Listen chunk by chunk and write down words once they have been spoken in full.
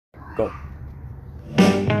Go.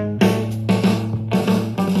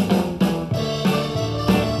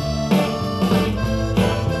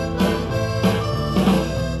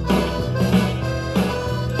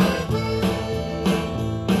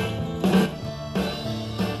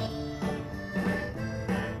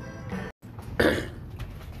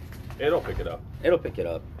 It'll pick it up. It'll pick it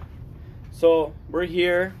up. So we're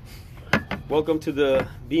here. Welcome to the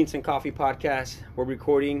Beans and Coffee Podcast. We're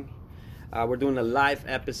recording. We're doing a live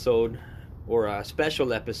episode or a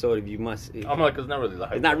special episode, if you must. I'm like, it's not really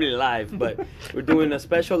live. It's not really live, but we're doing a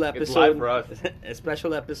special episode. It's live for us. A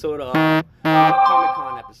special episode of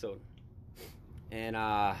Comic-Con episode. And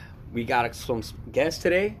we got some guests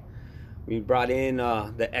today. We brought in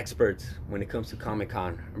the experts when it comes to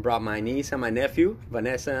Comic-Con. I brought my niece and my nephew,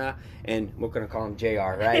 Vanessa, and we're going to call him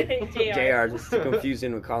JR, right? JR, just to confuse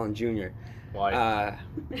him with calling Junior. Why?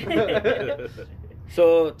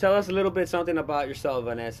 So tell us a little bit something about yourself,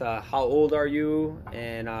 Vanessa. How old are you?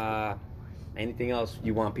 And anything else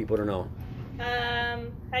you want people to know? Hi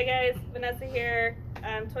guys, Vanessa here.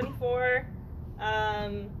 I'm 24.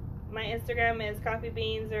 My Instagram is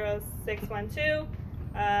coffeebean0612.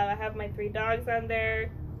 I have my 3 dogs on there,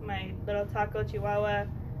 my little taco chihuahua,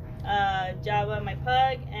 Java, my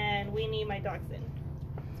pug, and Weenie, my dachshund.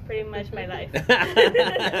 It's pretty much my life.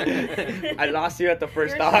 I lost you at the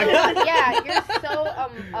first dog. Yeah, you're so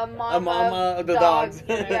a mama of the dog. dogs.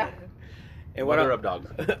 Yeah. And Mother of dogs.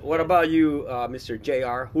 What about you, Mr.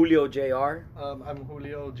 JR, Julio JR? I'm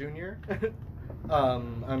Julio Jr.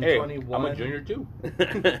 I'm 21. I'm a junior too.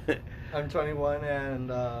 I'm 21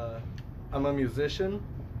 and I'm a musician.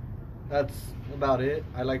 That's about it.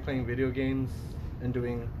 I like playing video games and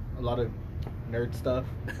doing a lot of nerd stuff.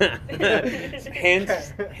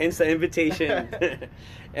 hence the invitation.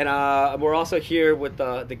 And we're also here with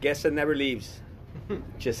the guest that never leaves,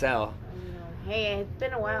 Giselle. Hey, it's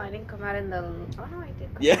been a while. I didn't come out in the. Oh no, I did.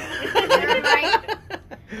 Yeah. Never mind.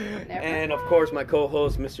 Never And of course, my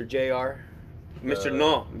co-host, Mr. JR.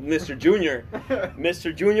 Mr. Junior.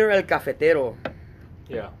 Mr. Junior El Cafetero.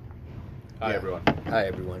 Yeah. Hi, everyone. Hi,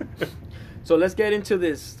 everyone. So let's get into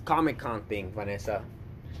this Comic-Con thing, Vanessa.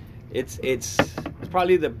 It's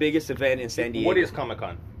probably the biggest event in San Diego. What is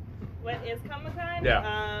Comic-Con? What is Comic-Con?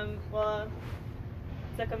 Yeah. Well,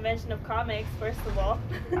 it's a convention of comics, first of all.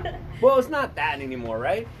 Well, it's not that anymore,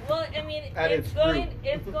 right? Well, I mean, At it's its going, root.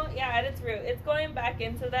 at its root. It's going back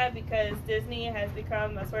into that because Disney has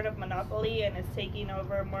become a sort of monopoly and is taking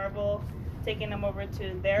over Marvel, taking them over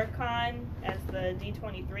to their con as the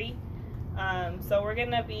D23. So we're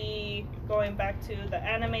gonna be going back to the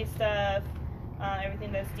anime stuff,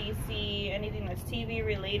 everything that's DC, anything that's TV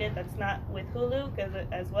related that's not with Hulu, because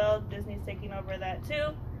as well Disney's taking over that too.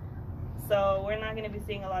 So we're not gonna be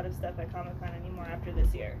seeing a lot of stuff at Comic-Con anymore after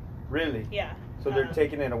this year. Really? Yeah. So they're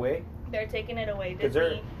taking it away? They're taking it away. 'Cause they're-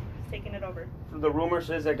 Disney is taking it over. The rumor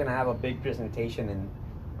says they're going to have a big presentation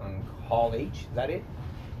on Hall H. Is that it?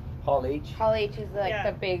 Hall H? Hall H is like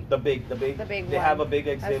Yeah. the big. The big. The big They one. have a big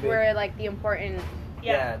exhibit. That's where like the important.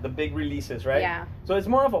 Yeah, the big releases, right? Yeah. So it's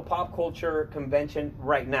more of a pop culture convention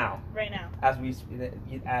right now, Right now. as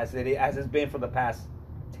it's been for the past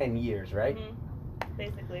 10 years, right? Mhm.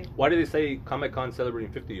 Basically. Why did they say Comic-Con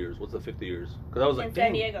celebrating 50 years? What's the 50 years? Because I was like, In San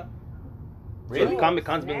dang. Diego. Really? So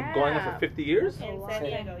Comic-Con's been going on for 50 years? In wow. San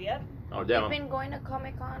Diego, yep. Oh, You've damn. been going to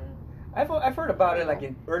Comic Con. I've heard about it like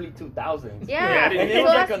in early 2000s. Yeah. Yeah, And it So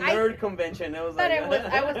was like a that's- nerd convention. It was I like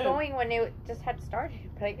thought I was going when it just had started,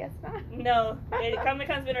 but I guess not. No,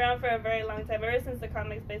 Comic-Con's been around for a very long time, ever since the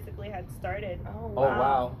comics basically had started. Oh Oh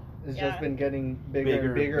wow. It's Yeah. just been getting bigger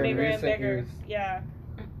and bigger in Bigger and recent bigger. years. Yeah.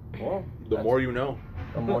 Well, The more you know.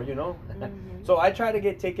 the more you know. Mhm. So I tried to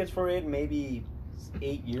get tickets for it maybe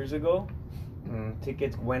 8 years ago.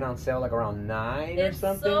 Tickets went on sale like around 9 or It's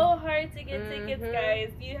something. so hard to get tickets, Mhm.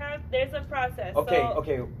 guys. There's a process. Okay, so,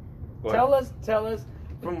 okay. Go Tell us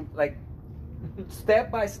from like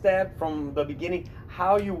step by step from the beginning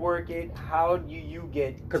how you work it, how do you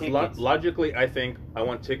get Because tickets? logically, I think I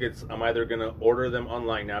want tickets. I'm either going to order them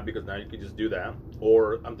online now because now you can just do that.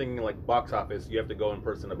 Or I'm thinking like box office, you have to go in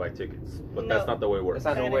person to buy tickets. But that's No. not the way it works.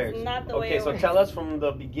 That's not the That way is it works. not the way Okay, it so works. tell us from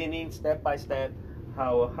the beginning, step by step,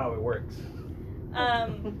 how it works.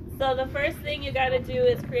 So the first thing you gotta do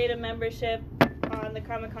is create a membership on the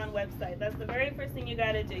Comic-Con website. That's the very first thing you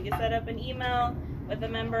gotta do. You set up an email with a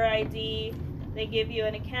member ID. They give you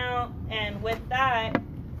an account, and with that,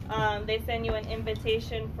 they send you an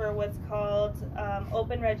invitation for what's called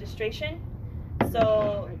open registration.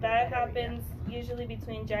 So that happens usually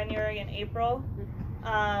between January and April.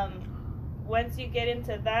 Once you get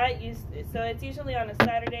into that, so it's usually on a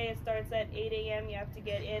Saturday. It starts at 8 a.m. You have to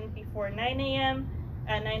get in before 9 a.m.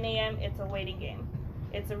 At 9 a.m., it's a waiting game.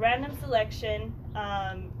 It's a random selection.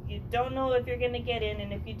 You don't know if you're going to get in,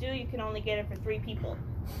 and if you do, you can only get it for 3 people.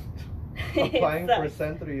 Applying for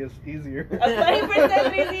Sentry is easier. Applying for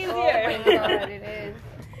Sentry is easier. Oh my god, it is.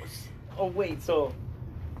 Oh wait, so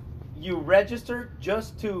you registered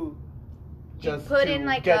just to You put in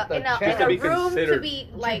like get a the in a chance. room to considered. be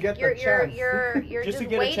To like get the you're chance. Just to just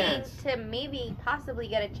get a waiting chance. to maybe possibly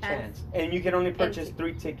get a chance. chance, and you can only purchase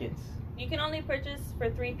 3 tickets. You can only purchase for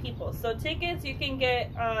 3 people. So tickets you can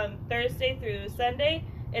get Thursday through Sunday.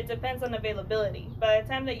 It depends on availability. By the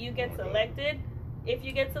time that you get selected, if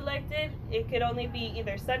you get selected, it could only be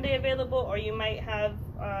either Sunday available, or you might have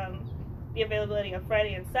the availability of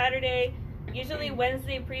Friday and Saturday. Usually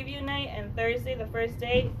Wednesday preview night and Thursday, the first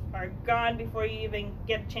day, are gone before you even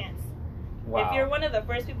get a chance. Wow. If you're one of the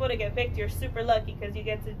first people to get picked, you're super lucky because you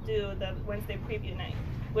get to do the Wednesday preview night,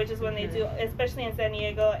 which is when they do, especially in San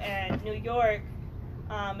Diego and New York,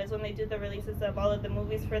 is when they do the releases of all of the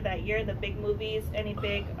movies for that year, the big movies, any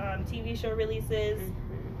big TV show releases.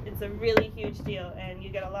 It's a really huge deal, and you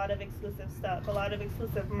get a lot of exclusive stuff, a lot of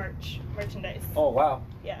exclusive merchandise. Oh wow.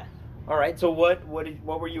 Yeah. All right. So what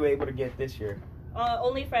were you able to get this year?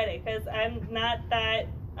 Only Friday, because I'm not that.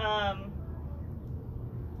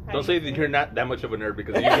 Don't say that you're not that much of a nerd,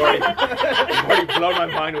 because you've already blown my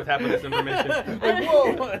mind with half of this information.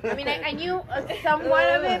 Whoa. I mean, I knew somewhat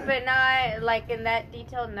of it, but not like in that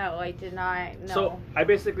detail. No, I did not know. So I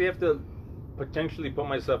basically have to potentially put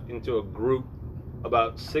myself into a group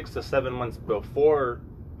about 6 to 7 months before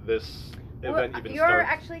this event even You're starts.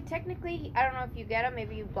 actually technically, I don't know if you get them,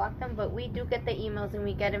 maybe you block them, but we do get the emails and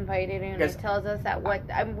we get invited, and Yes. it tells us that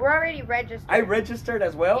we're already registered. I registered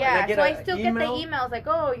as well. Yeah, and I get so an I still email, get the emails like,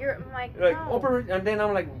 oh, I'm like, like no. open, and then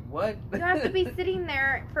I'm like, what? You have to be sitting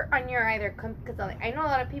there on your either, because I know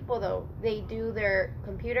a lot of people though, they do their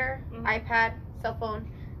computer, iPad, cell phone.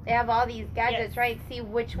 They have all these gadgets, Yes. right? See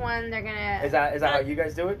which one they're gonna. Is that how you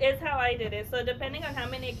guys do it? It's how I did it. So depending on how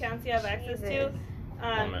many accounts you have access to,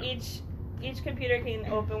 Jesus. each computer can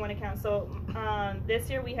open one account. So this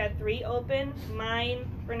year we had 3 open: mine,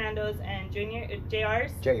 Fernando's, and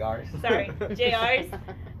JR's. JR's. Sorry, JR's.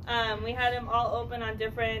 We had them all open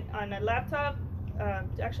on a laptop,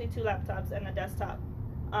 actually 2 laptops and a desktop.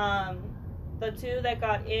 The 2 that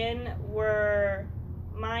got in were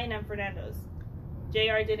mine and Fernando's.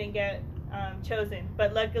 JR didn't get chosen,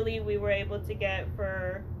 but luckily we were able to get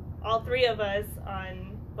for all 3 of us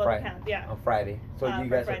on both accounts. Yeah. On Friday. So you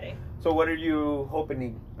guys. Friday. So what are you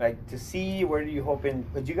hoping to see? Where are you hoping?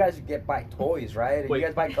 But you guys buy toys, right? Wait. You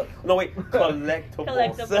guys buy collectibles.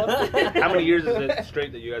 Collectibles. How many years is it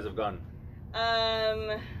straight that you guys have gone?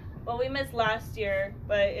 Well, we missed last year,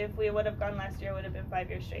 but if we would have gone last year, it would have been 5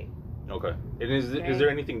 years straight. Okay. And is there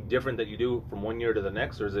anything different that you do from one year to the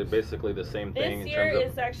next, or is it basically the same thing? This in year terms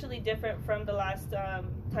of... is actually different from the last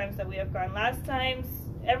times that we have gone. Last times,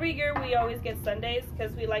 every year we always get Sundays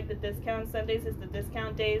because we like the discount. Sundays is the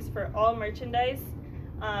discount days for all merchandise.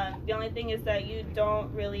 The only thing is that you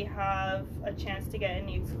don't really have a chance to get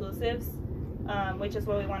any exclusives, which is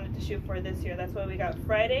what we wanted to shoot for this year. That's why we got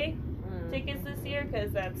Friday tickets this year,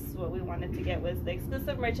 because that's what we wanted to get, was the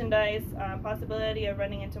exclusive merchandise, possibility of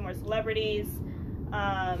running into more celebrities.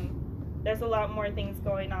 There's a lot more things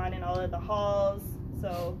going on in all of the halls,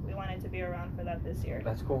 so we wanted to be around for that this year.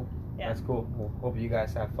 That's cool. Yeah. That's cool. Well, hope you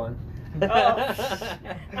guys have fun. Oh,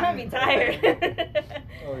 I'm gonna be tired.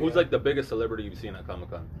 Who's like the biggest celebrity you've seen at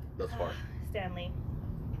Comic-Con thus far? Stanley.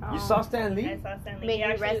 You saw Stan Lee? I saw Stanley. May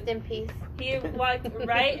he rest in peace. He walked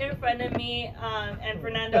right in front of me, and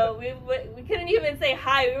Fernando. We couldn't even say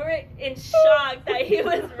hi. We were in shock that he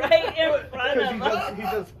was right in front of us. He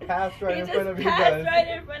just passed right He in just front of you passed guys. right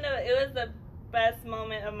in front of us. It was the best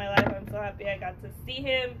moment of my life. I'm so happy I got to see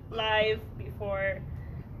him live before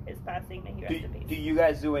his passing. May he rest in Do peace. you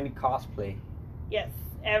guys do any cosplay? Yes,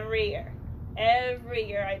 every year. Every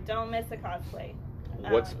year, I don't miss a cosplay.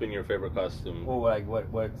 What's been your favorite costume? Well, like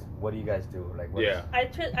what do you guys do? Like what's, Yeah.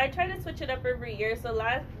 I try to switch it up every year. So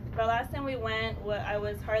the last time we went, I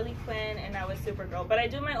was Harley Quinn and I was Supergirl. But I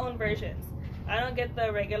do my own versions. I don't get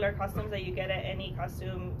the regular costumes that you get at any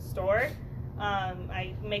costume store.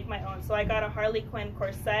 I make my own. So I got a Harley Quinn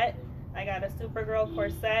corset. I got a Supergirl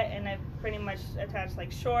corset, and I pretty much attached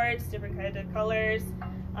like shorts, different kinds of colors,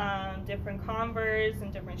 different Converse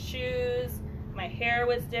and different shoes. My hair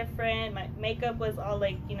was different. My makeup was all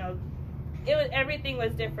like, everything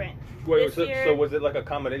was different. Wait, This year- so was it like a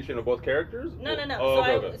combination of both characters? No. Oh,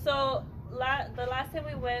 okay. The last time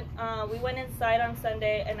we went inside on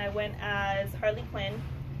Sunday, and I went as Harley Quinn.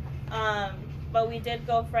 But we did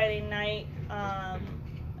go Friday night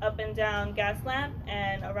up and down Gaslamp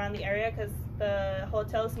and around the area because the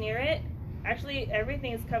hotels near it. Actually,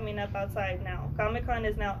 everything is coming up outside now. Comic-Con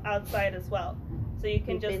is now outside as well. So you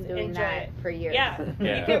can We've just been doing enjoy that it. for years. Yeah.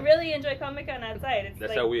 Yeah. You can really enjoy Comic-Con outside. It's That's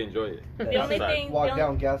like, how we enjoy it. the only Outside. thing, Walk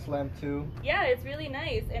down Gaslamp too. yeah, it's really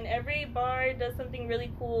nice. And every bar does something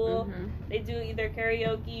really cool. Mhm. They do either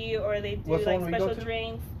karaoke or they do What's the like one we go special to?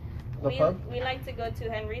 drinks. The pub? We like to go to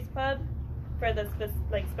Henry's Pub for the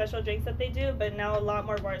special drinks that they do, but now a lot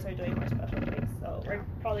more bars are doing more special drinks. So we're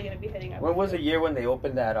probably gonna be hitting up. When was the year when they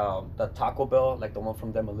opened that the Taco Bell, like the one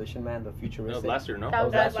from Demolition Man, the That futuristic? was last year, no? That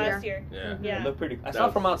was That was last last year. Yeah. Yeah. It looked pretty. I That saw it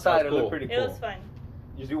was- from that outside. was It cool. looked pretty cool. It was fun.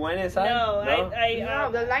 You went inside? No,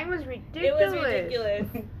 No, the line was it ridiculous. was ridiculous.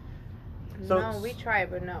 So- No, we tried,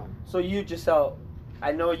 but no. So you, Giselle,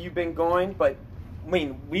 I know you've been going, but I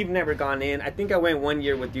mean, we've never gone in. I think I went one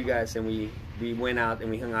year with you guys, and we went out and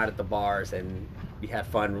we hung out at the bars and we had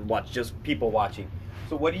fun. Watch just people watching.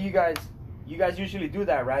 So what do you guys? You guys usually do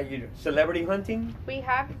that, right? You celebrity hunting. We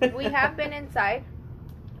have been inside,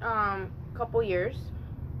 couple years,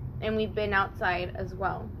 and we've been outside as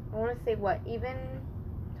well. I want to say even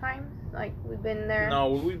times, like we've been there. No,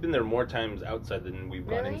 we've been there more times outside than we've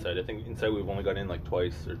gone Really? inside. I think inside we've only gone in like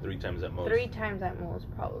twice or 3 times at most. 3 times at most,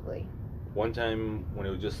 probably. One time when it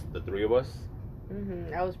was just the 3 of us.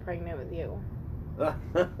 I was pregnant with you.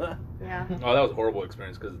 Yeah. Oh, that was a horrible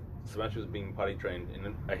experience because Sebastian was being potty trained,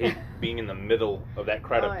 and I hate being in the middle of that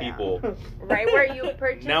crowd Oh, of yeah. people. Right where you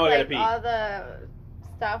purchase Now I gotta like pee. all the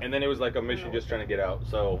stuff. And then it was like a mission No. just trying to get out.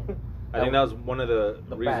 So I think that was one of the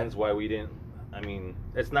The reasons bad. why we didn't. I mean,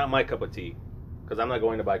 it's not my cup of tea because I'm not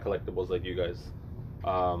going to buy collectibles like you guys.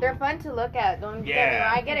 They're fun to look at. Don't get me Yeah.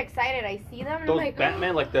 wrong. I get excited. I see them and those I'm like,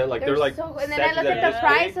 Batman, they're like. so. And then I statues look that at are the this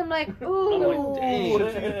price. big. I'm like, I'm ooh. like,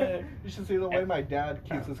 dang. You should see the way my dad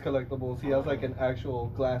keeps his collectibles. He has like an actual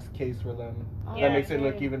glass case for them. Yeah. That makes it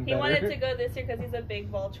look even He better. wanted to go this year because he's a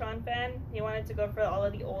big Voltron fan. He wanted to go for all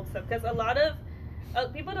of the old stuff because a lot of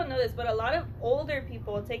people don't know this, but a lot of older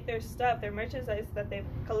people take their stuff, their merchandise that they've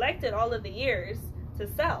collected all of the years to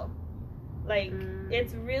sell. Like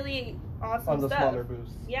it's really awesome on the stuff. smaller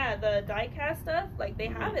booths. Yeah, the die-cast stuff, like they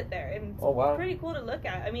have it there, and it's Oh, wow. pretty cool to look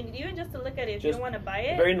at. I mean, even just to look at it, if you Just don't want to buy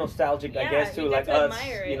it, Very nostalgic, I Yeah, guess, you too. get Like to us,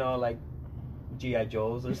 admire you it. know, like GI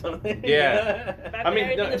Joes or something. Yeah. back I when mean,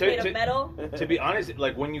 everything no, was to- made to- of metal. To be honest,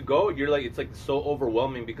 like when you go, you're like, it's like so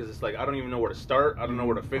overwhelming because it's like I don't even know where to start. I don't know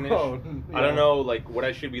where to finish. Oh, I yeah. don't know like what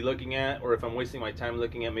I should be looking at, or if I'm wasting my time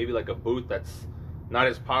looking at maybe like a booth that's not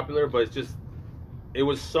as popular. But it's just, it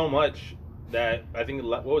was so much that I think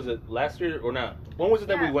what was it last year or not? When was it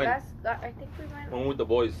that we went? I think we went. When with the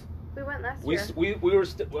boys, We went last we year. we were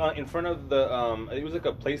in front of the it was like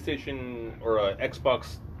a PlayStation or a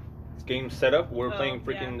Xbox game setup. We were Oh, playing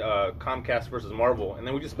freaking Comcast versus Marvel, and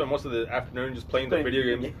then we just spent most of the afternoon just playing the video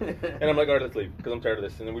games. And I'm like, all right, let's leave because I'm tired of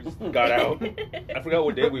this. And then we just got out. I forgot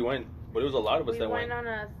what day we went, but it was a lot of us We that went went.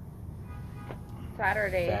 on a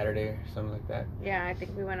Saturday. Saturday or something like that. Yeah, I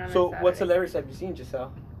think we went on a So, Saturday. what celebrities have you seen,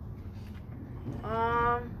 Giselle?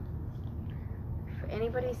 If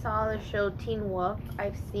anybody saw the show Teen Wolf,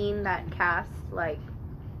 I've seen that cast like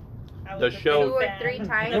I The was a show- 2 or fan. 3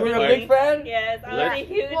 times. You were a Like- big fan? Yes, I Let's- was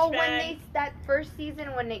a huge Well, when fan. that first season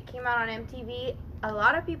when it came out on MTV, a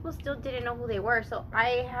lot of people still didn't know who they were. So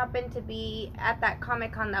I happened to be at that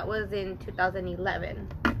Comic-Con that was in 2011.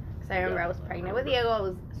 Because I remember Yeah, I was I pregnant remember. with Diego. I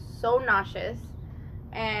was so nauseous,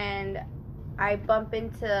 and I bump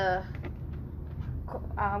into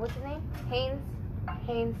what's his name?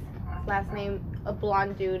 Haynes. Last name, a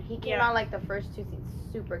blonde dude. He came Yeah. out like the first 2 seasons.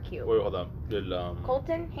 Super cute. Wait, hold on. Did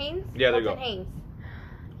Colton Haynes? Yeah, there you Colton go. Haynes.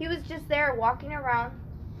 He was just there walking around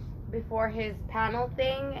before his panel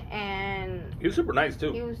thing, and he was super nice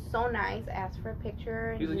too. he was so nice. I asked for a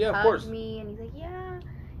picture, and He's like, he "Yeah, of hugged course." me, and he's like,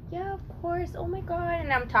 yeah, of course. Oh my god!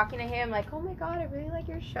 And I'm talking to him like, oh my god, I really like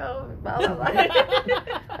your show. Blah blah blah.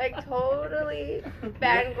 Like totally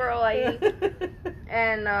fangirl.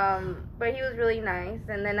 And but he was really nice.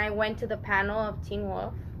 And then I went to the panel of Teen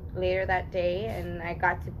Wolf later that day, and I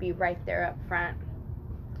got to be right there up front.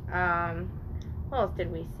 What else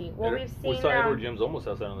did we see? Well, we've seen We saw Edward James almost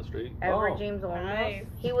outside on the street. Edward Oh. James Olmos. Nice.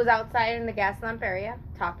 He was outside in the Gaslamp area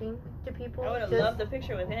talking to people. I would have just, loved a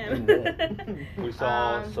picture with him. We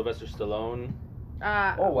saw Um, Sylvester Stallone.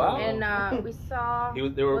 Oh, wow. And we saw. They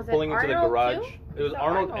were was it pulling into the Arnold, garage. too? It was saw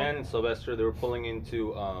Arnold Arnold. and Sylvester. They were pulling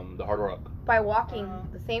into the Hard Rock. By walking, Oh.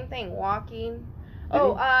 the same thing, walking.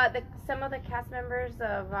 Did Some of the cast members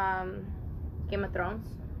of Game of Thrones.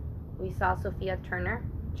 We saw Sophia Turner.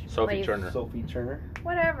 Sophie Plays- Turner. Sophie Turner.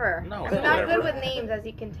 Whatever. No, I'm it's not whatever. good with names, as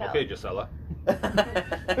you can tell. Okay, Gisela.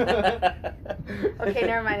 Okay,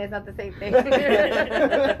 never mind. It's not the same thing.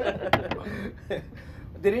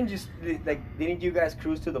 Didn't you guys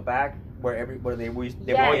cruise to the back where they were Yes.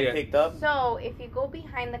 getting picked up? So if you go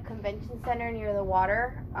behind the convention center near the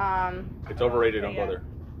water, It's overrated on Yeah. Brother.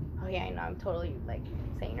 oh yeah, I know. I'm totally like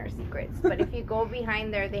saying our secrets. But if you go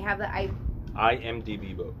behind there, they have the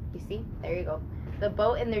IMDb boat. You see? There you go. The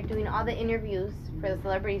boat, and they're doing all the interviews for the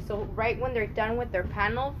celebrities. So right when they're done with their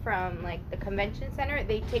panel from like the convention center,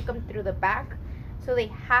 they take them through the back. So they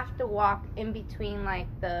have to walk in between like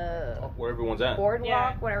the Where everyone's at. boardwalk,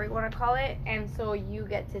 Yeah. whatever you want to call it. And so you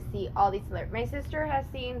get to see all these celebrities. My sister has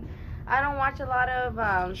seen. I don't watch a lot of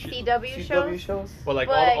CW shows. But like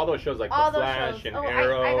But all those shows like All The those Flash shows. and Oh,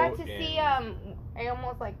 Arrow. I got to and, see. I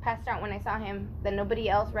almost like passed out when I saw him. That nobody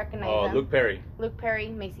else recognized him. Luke Perry. Luke Perry.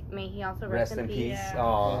 May he also Rest in peace. Yeah.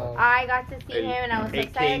 Oh. I got to see him and I was so AK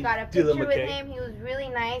excited. Got a Dylan picture with McKay. him. He was really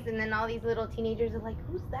nice. And then all these little teenagers are like,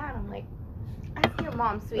 "Who's that?" I'm like, "Ask your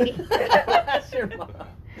mom, sweetie." That's your mom.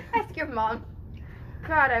 Ask your mom.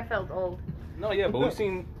 God, I felt old. No, yeah, but we've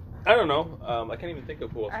seen. I don't know. I can't even think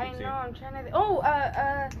of who else I we've know. seen. I'm trying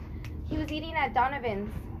to. He was eating at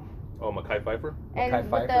Donovan's Oh, Mekhi Phifer. and Mekhi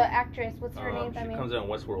with Phifer? the actress. What's her name? She comes out in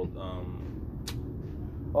Westworld.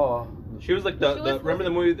 Oh. She was like She was remember the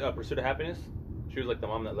movie Pursuit of Happiness? She was like the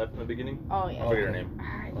mom that left in the beginning. Oh yeah. I forget her name.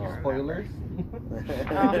 I Oh. can't Spoilers.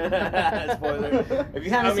 Spoiler. If you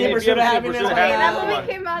haven't I mean, seen if you Pursuit of haven't Happiness, seen Pursuit of Okay, that Happiness,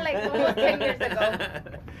 movie came out like almost 10 years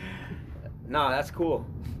ago. No, that's cool.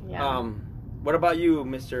 Yeah. What about you,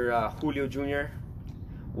 Mr. Julio Jr.?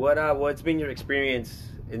 What's been your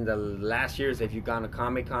experience in the last years? If you've gone to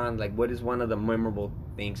Comic-Con, like what is one of the memorable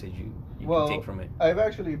things that you Well, can take from it? I've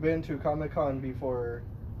actually been to Comic-Con before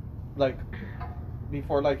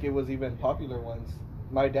it was even popular once.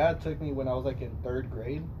 My dad took me when I was like in 3rd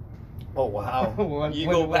grade. Oh wow! When- You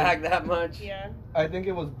when go it was- back that much? Yeah. I think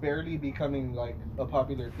it was barely becoming like a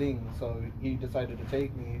popular thing, so he decided to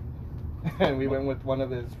take me, and we went with one of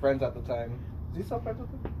his friends at the time. Is he still friends with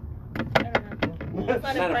him? I don't know. It's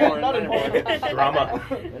Not not important, important. Drama.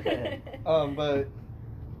 But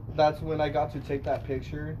that's when I got to take that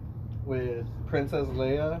picture with Princess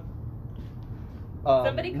Leia.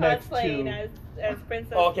 Somebody next cosplaying to- as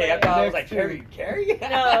Princess Okay, I Leia. thought I was Next like Carrie.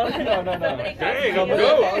 No. No. Somebody Dang,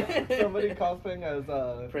 cosplaying. Somebody cosplaying as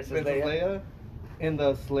Princess Princess Leia. Leia in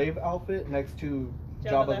the slave outfit next to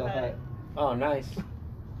Jabba the Hutt. Oh, nice.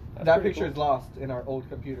 That's That pretty picture is cool. lost in our old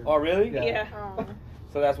computer. Oh, really? Yeah. Yeah. Oh.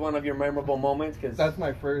 So that's one of your memorable moments, because That's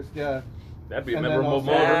my first, yeah. That'd be a And then memorable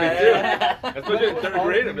also- moment for me too. Especially in But it 3rd was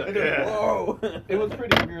grade. I'd be like, yeah. Whoa! It was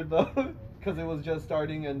pretty weird though, because it was just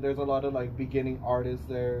starting and there's a lot of like beginning artists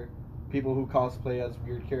there, people who cosplay as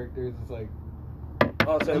weird characters. It's like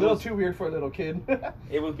Oh, so a little too weird for a little kid.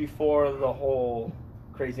 it was before the whole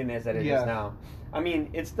craziness that it is Yeah. now. I mean,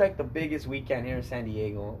 it's like the biggest weekend here in San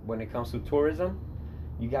Diego when it comes to tourism.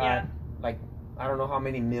 You got Yeah. like I don't know how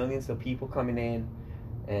many millions of people coming in,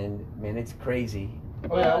 and man, it's crazy.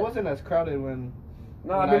 Oh yeah, it wasn't as crowded when.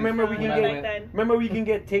 No, When I remember we when can I get went- then. remember we can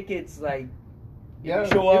get tickets like Yeah, you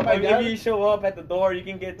show if up. my If dad- you show up at the door, you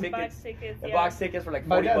can get Box tickets. tickets. The Yeah. box tickets for like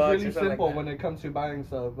My $40 dad's or really something simple like when that. it comes to buying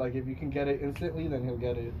stuff. Like if you can get it instantly, then he'll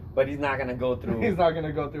get it. But he's not gonna go through. He's not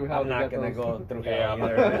gonna go through hell. I'm to not get gonna those. go through Yeah, hell I'm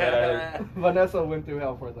not either. gonna get either. Vanessa went through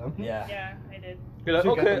hell for them. Yeah, Yeah, I did. You're like, She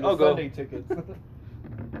got okay, them the I'll go. Sunday tickets.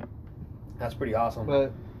 that's pretty awesome.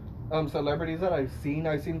 But celebrities that I've seen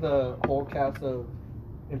the whole cast of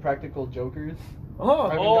Impractical Jokers. oh,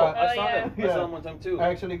 I mean, Oh, got- I saw yeah. them. I Yeah. saw them one time too. I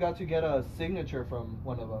actually got to get a signature from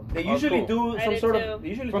one of them. they Oh, usually cool. do I some did sort too. of. They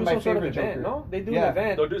usually From do my some sort of favorite event. Joker. No, they do Yeah. an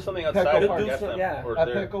event. They'll do something Petco outside. Park. I guess Do them. yeah. Or At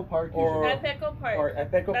there. Petco Park. Or- usually. At Petco Park. Or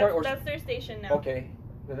at Petco that's, Park. Or that's their station now. okay.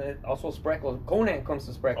 And then also Spreckles. Conan comes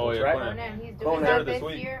to Spreckles, Oh, yeah, right? Conan. Conan, he's Conan. doing that This this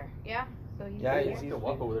week. year. Yeah. So he's Yeah, doing he's- it. I can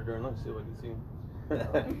walk over there during lunch, see if I can see him.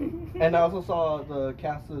 And I also saw the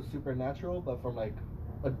cast of Supernatural, but from like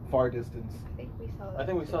a far distance. I think we saw that. I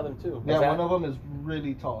think we saw them too. Yeah, that- one of them is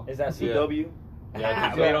really tall. Is that Yeah. CW? Yeah, I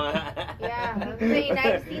think We so. don't- Yeah, I'm saying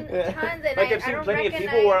I've seen tons, and Like I I've seen don't plenty of recognize.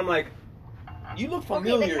 people where I'm like, You look Okay,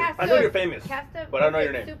 familiar. the cast I know of- you're famous, Cast of, but I don't know was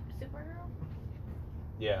your it name. Supergirl.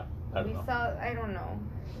 Yeah, I We don't know. saw. I don't know.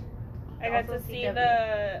 I got Also to see CW.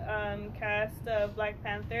 the cast of Black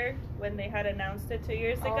Panther when they had announced it 2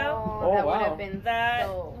 years ago. Oh, that would wow. have been That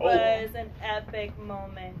so. was an epic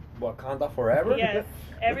moment. Wakanda forever. Yes,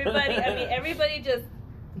 everybody just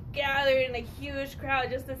gathered in a huge crowd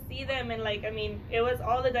just to see them, and like, I mean, it was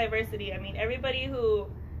all the diversity. I mean, everybody who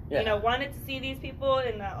Yeah. you know wanted to see these people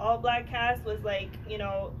in the all black cast was like, you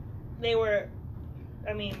know, they were,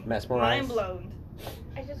 I mean, Mesmerized. mind blown.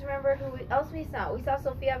 I just remember who else we saw. We saw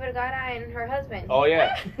Sofia Vergara and her husband. Oh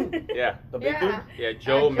yeah, yeah, The big Yeah. yeah.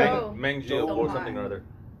 Joe Joe. Meng Joe Jill or hot. something or other.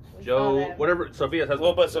 We saw Joe, them. whatever. Sophia's husband.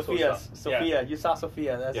 Well, but That's what we saw. Sophia, you saw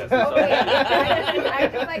Sophia. That's Yes. Okay, I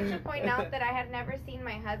just like to point out that I had never seen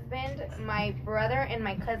my husband, my brother, and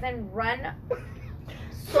my cousin run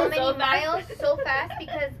so many So fast. miles so fast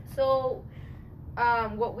because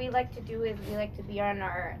what we like to do is we like to be on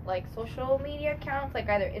our like social media accounts, like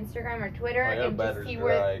either Instagram or Twitter, Oh, yeah, and just batteries see dry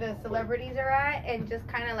where the quick. celebrities are at, and just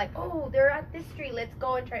kind of like, oh, they're at this street, let's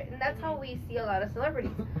go and try. And that's how we see a lot of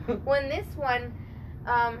celebrities. When this one,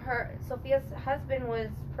 Sophia's husband was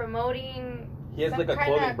promoting. He has some like a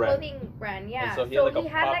kinda clothing brand. brand, yeah. And so he So had, like, he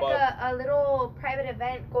a had like pop-up. a little private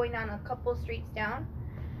event going on a couple streets down.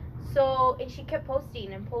 So, and she kept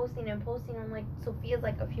posting and posting and posting. I'm like, Sophia's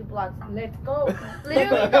like a few blocks. Let's go.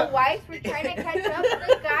 Literally, the wives were trying to catch up.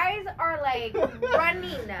 The guys are like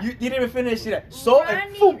running. You didn't even finish it. So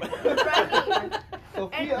and running. boom. Running.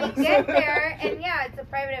 Sophia. And we get there, and yeah, it's a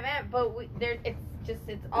private event, but it's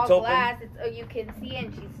all It's open. glass. You can see,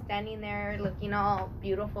 and she's standing there looking all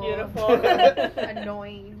beautiful,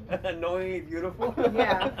 annoying. Annoying, beautiful.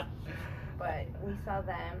 Yeah. But we saw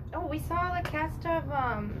them. Oh, we saw the cast of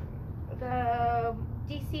the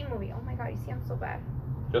DC movie. Oh my god, you see, I'm so bad.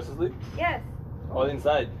 Justice League. Yes, Oh,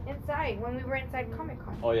 inside. inside when we were inside Comic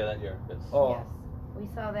Con. Oh yeah, that year. Yes. Oh. Yes, we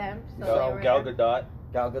saw them. So Gal, they were Gal there. Gadot.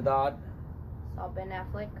 Gal Gadot. Saw Ben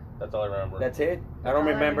Affleck. That's all I remember. That's it. I don't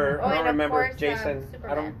Oh, remember. oh, I don't and of remember course, Jason. I don't.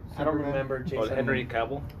 Superman. I don't remember Oh, Jason. Henry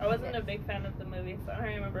Cavill. I wasn't a big fan of the movie, so I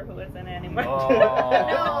don't remember who was in it anymore. Oh. No,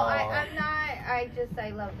 I'm not. I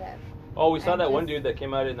love them. Oh, we saw I'm that one just- dude that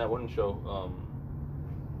came out in that one show,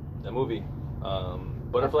 that movie,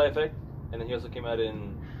 Butterfly Effect, and then he also came out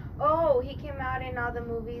in Oh, he came out in all the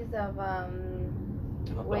movies of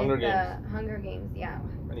The with Hunger Games. Hunger Games, yeah.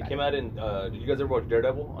 And he came out in. Did you guys ever watch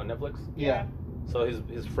Daredevil on Netflix? Yeah. So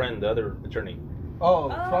his friend, the other attorney. Oh,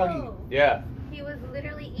 Froggy. Yeah, He was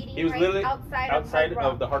literally eating he was right literally outside outside of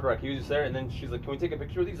Hard of the Hard Rock. He was just there, and then she's like, "Can we take a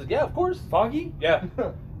picture with you?" He's like, "Yeah, of course." Foggy. Yeah.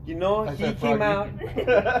 You know I he said came out.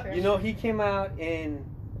 Froggy. You know he came out in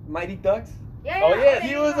Mighty Ducks. Yeah, Oh, yeah, yeah, there He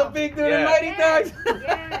you was go. a big dude in Yeah. Mighty Yes, Ducks.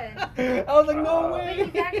 yes. I was like, no But But way.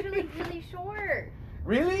 he's actually really short.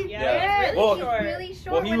 Really? Yeah, Yeah. it's Well, really short. Really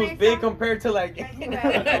short. Well, he when was I big saw him. compared to like I know.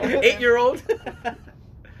 8-year-old.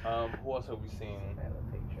 Who else have we seen?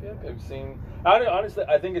 Yeah, I've seen. Honestly,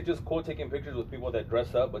 I think it's just cool taking pictures with people that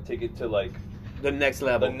dress up, but take it to like The next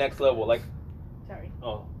level. the next level. Like, Sorry.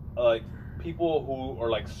 like people who are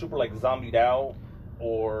like super like zombied out,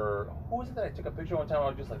 or who was it that I took a picture one time? I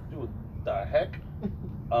was just like, dude, the heck.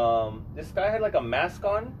 This guy had like a mask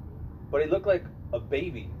on, but it looked like a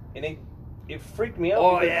baby, and it freaked me out.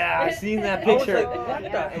 Oh because yeah, I seen that I was picture. like, what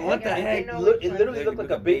yeah, the what the heck? heck? I know It which one. literally looked like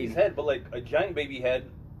With a a baby's baby. head, but like a giant baby head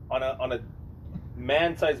on a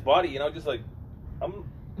man-sized body. You know, just like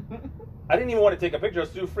I didn't even want to take a picture. I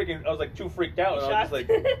was like too freaked out, and I was just like,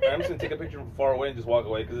 I'm just gonna take a picture from far away and just walk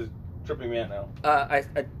away because it's tripping me out now. I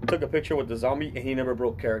took a picture with the zombie and he never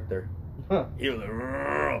broke character. Huh. He was like,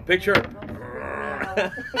 "Rrrr, picture.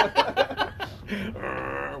 Rrrr."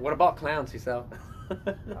 What about clowns, Giselle?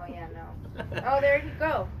 Oh yeah, no. Oh, there you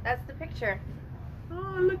go. That's the picture.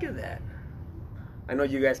 Oh, look at that. I know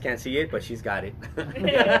you guys can't see it, but she's got it.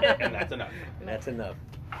 And that's enough. That's enough.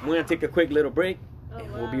 We're going to take a quick little break, Oh, and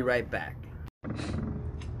wow. we'll be right back.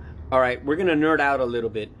 All right, we're going to nerd out a little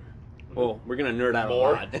bit. Oh, we're going to nerd out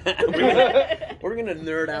More? a lot. we're going to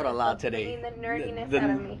nerd out a lot today. Bringing the nerdiness out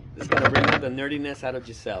of me. It's going to bring out the nerdiness out of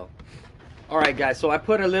Giselle. All right, guys, so I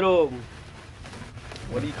put a little,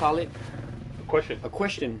 what do you call it? Question. A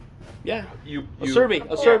question. Yeah. You A survey.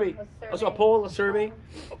 A survey. A A poll, a survey.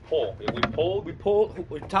 A poll. If we polled. We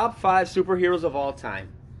polled top 5 superheroes of all time.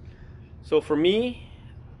 So for me,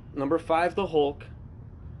 number 5, the Hulk,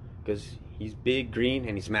 because he's big, green,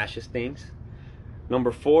 and he smashes things.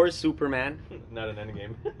 Number 4 is Superman. Not an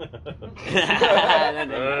endgame.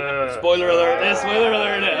 Spoiler alert! Spoiler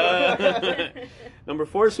alert! Number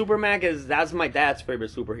 4 is Superman, because that's my dad's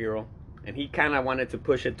favorite superhero, and he kind of wanted to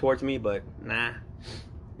push it towards me, but nah.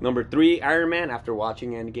 Number 3, Iron Man, after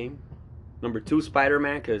watching Endgame. Number 2,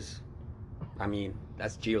 Spider-Man, because, I mean,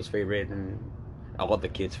 that's Gio's favorite and all the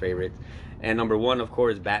kids' favorites. And number 1, of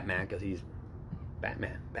course, Batman, because he's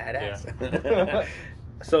Batman, badass. Yeah.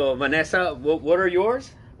 So, Vanessa, what are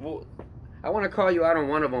yours? Well, I want to call you out on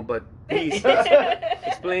one of them, but please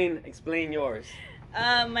explain yours.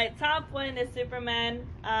 My top one is Superman.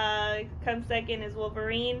 Comes second is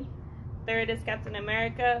Wolverine. Third is Captain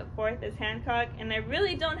America. Fourth is Hancock. And I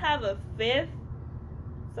really don't have a fifth.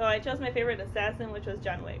 So I chose my favorite assassin, which was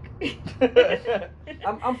John Wick.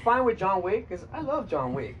 I'm fine with John Wick because I love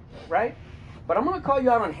John Wick, right? But I'm gonna call you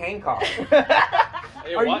out on Hancock.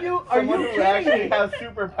 Hey, Are what? you Someone who kidding actually me? has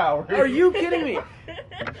superpowers. Are you kidding me?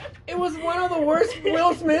 It was one of the worst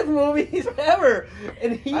Will Smith movies ever,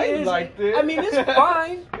 and he I is. liked it. I mean, it's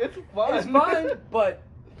fine. It's fun. It's fine, but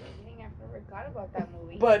Dang, I forgot about that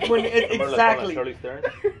movie. when it, Remember the exactly, Charlie Stern?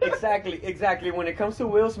 exactly. When it comes to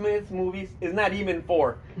Will Smith's movies, it's not even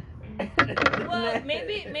 4. Well,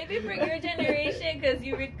 maybe for your generation, because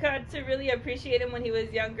you got to really appreciate him when he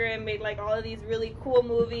was younger and made like all of these really cool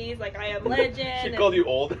movies, like I Am Legend. She called you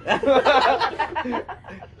old.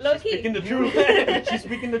 Low She's key. speaking the truth. She's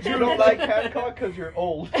speaking the You truth. don't like Hancock because you're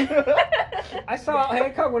old. I saw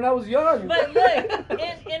Hancock when I was young. But look,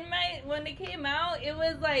 in my when it came out, it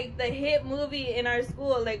was like the hit movie in our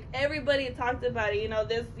school. Like everybody talked about it. I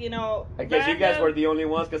guess you guys random- were the only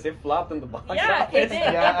ones because it flopped in the box Yeah, office. it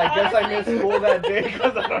did. Yeah, I guess I missed school that day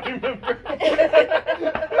because I don't remember.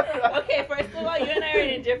 Okay, first of all, you and I are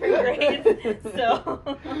in different grades,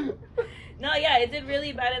 so. No, yeah, it did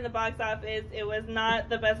really bad in the box office. It was not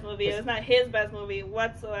the best movie. It was not his best movie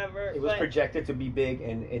whatsoever. It was but projected to be big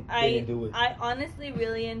and it didn't do it. I honestly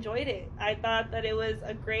really enjoyed it. I thought that it was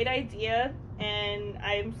a great idea, and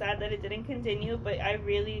I'm sad that it didn't continue, but I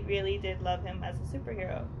really, really did love him as a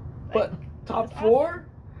superhero. But top it's 4?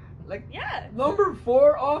 Like, Yeah. number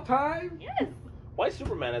 4 all time? Yes. Why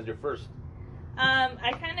Superman as your first?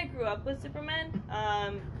 I kind of grew up with Superman.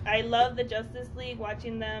 I love the Justice League,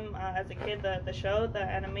 watching them as a kid, the show, the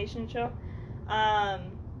animation show.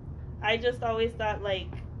 I just always thought, like,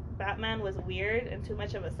 Batman was weird and too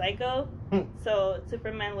much of a psycho. So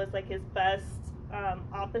Superman was, like, his best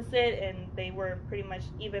opposite, and they were pretty much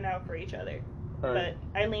even out for each other. Alright.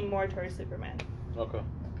 But I lean more towards Superman. Okay.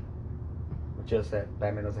 Just that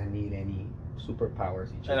Batman doesn't need any superpowers.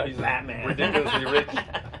 He's I know, just he's Batman. ridiculously rich.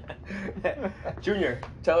 Junior,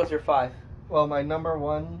 tell us your 5. Well, my number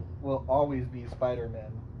 1 will always be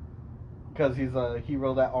Spider-Man. Because he's a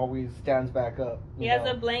hero that always stands back up. He you has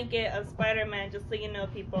know? a blanket of Spider-Man, just so you know,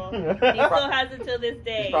 people. He still has it till this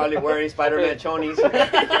day. He's probably wearing Spider-Man chonies.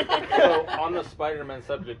 So on the Spider-Man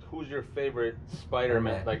subject, who's your favorite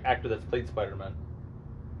Spider-Man, Spider-Man. like actor that's played Spider-Man?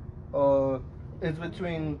 It's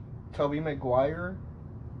between Tobey Maguire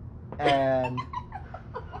and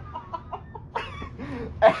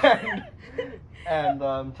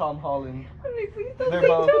Tom Holland. They're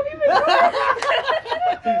both.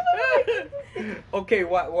 Okay,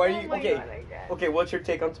 why are you? Oh my Okay, God, I can't. okay. What's your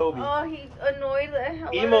take on Toby? Oh, he annoyed the hell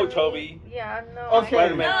Emo out of me. Toby. Yeah, no. Okay.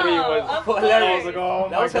 Spider-Man 3 No, was of course. hilarious. Oh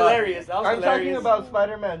that my was God. hilarious. That was I'm hilarious. talking about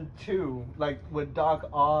Spider-Man 2, like with Doc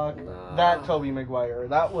Ock, Nah. that Tobey Maguire.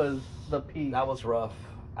 That was the peak. That was rough.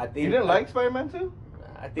 I think You didn't like Spider-Man 2?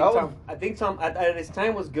 I think that Tom. was- I think Tom at his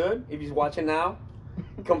time was good. If he's watching now,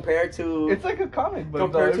 compared to It's like a comic book.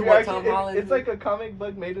 Compared though. to If what you Tom it- Holland- It's like a comic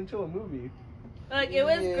book made into a movie. Like, it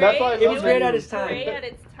was Yeah. great. That's why I it was love great it. at his time. Great at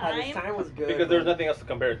its At time. his time was good Because there's nothing else to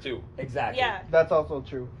compare it to. Exactly. Yeah. That's also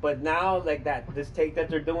true. But now, like this take that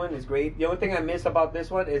they're doing is great. The only thing I miss about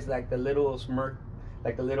this one is like the little smirk,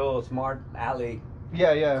 like the little smart alley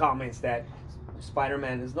Yeah, yeah. comments that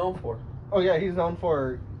Spider-Man is known for. Oh yeah, he's known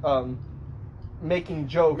for making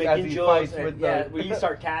jokes as Making he jokes fights and, with yeah, the. really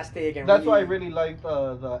sarcastic and That's why I really really liked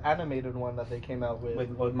the animated one that they came out with.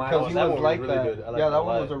 with my Because he that was one was like really that. good. I liked Yeah, it a that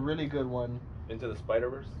one lot. was a really good one. Into the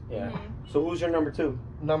Spider-Verse? yeah. Mhm. So who's your number 2?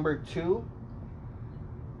 Number 2,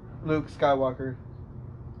 Luke Skywalker.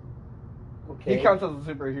 Okay. He counts as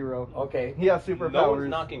a superhero. Okay. He has No one's superpowers.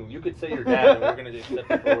 knocking. You could say your dad, and we're gonna just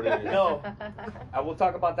accept it for what it is. No. I will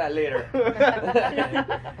talk about that later.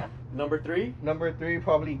 Number 3. Number 3,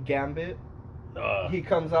 probably Gambit. He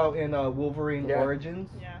comes out in Wolverine Yeah. Origins.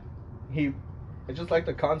 Yeah. I just like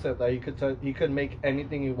the concept that he could make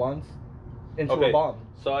anything he wants into Okay. a bomb.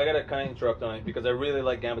 So I gotta kind of interrupt on it because I really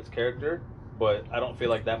like Gambit's character, but I don't feel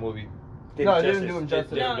like that movie No, it didn't do him did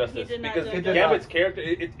justice. him No, he justice. did not Because do him justice. Gambit's character,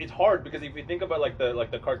 it's hard because if you think about like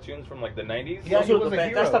the cartoons from like the 90s, Yeah, Those he are was the a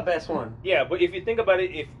best. That's hero. the best one. yeah, but if you think about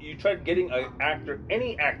it, if you tried getting an actor,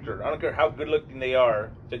 any actor, I don't care how good looking they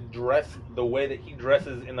are, to dress the way that he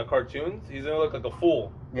dresses in the cartoons, he's gonna look like a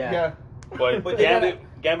fool. Yeah. Yeah. But, But they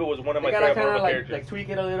Gambit was one of They my gotta favorite kind Marvel of like, characters. like tweak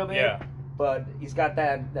it a little bit. Yeah. But he's got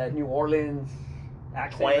that New Orleans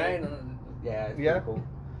accent, Twang. right? Yeah. It's Yeah. pretty cool.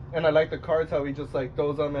 And I like the cards how he just like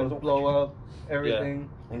throws them and Throws 'em. blow up everything.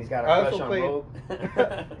 And he's got a I crush also on played- Rogue.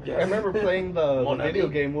 I remember playing the Mon video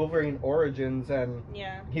ami. game Wolverine Origins, and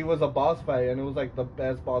Yeah. he was a boss fight, and it was like the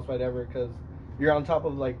best boss fight ever because you're on top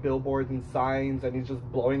of like billboards and signs, and he's just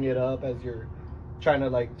blowing it up as you're trying to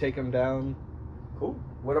like take him down. Cool.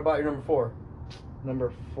 What about your number 4?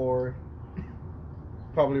 Number 4,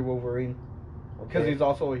 probably Wolverine. Because Okay. he's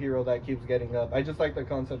also a hero that keeps getting up. I just like the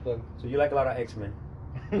concept of. So you like a lot of X-Men.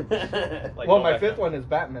 Like, well, go my back 5th up. one is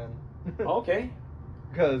Batman. Okay.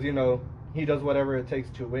 Because, you know, he does whatever it takes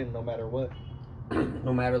to win, no matter what.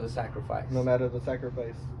 No matter the sacrifice. No matter the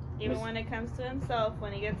sacrifice. Even when it comes to himself,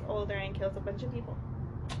 when he gets older and kills a bunch of people.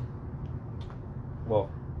 Well,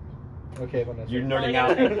 Okay, Vanessa. you're nerding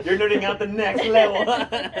Well, out. I gotta- You're nerding out the next level.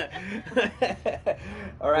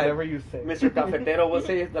 All right, Whatever you say. Mr. Cafetero, we'll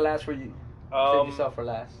say the last for you. Save yourself for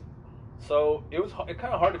last. So it was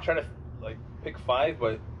kind of hard to try to like pick 5,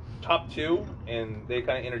 but top 2, and they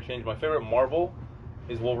kind of interchange. My favorite Marvel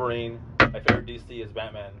is Wolverine. My favorite DC is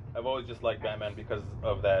Batman. I've always just liked Batman because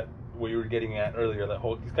of that. What you were getting at earlier, that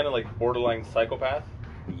whole he's kind of like borderline psychopath,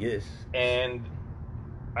 Yes. and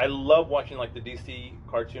I love watching like the DC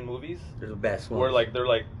cartoon movies They're the best ones. where like they're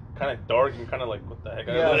like kind of dark and kind of like what the heck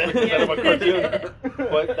Yeah. is that of a cartoon.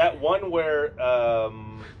 But that one where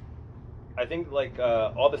I think like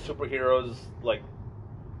all the superheroes like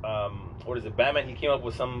what is it, Batman, he came up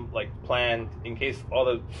with some like plan in case all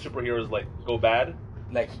the superheroes like go bad.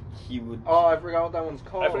 like he would. Oh, I forgot what that one's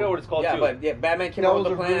called. I forgot what it's called Yeah, too. but yeah, Batman came That up with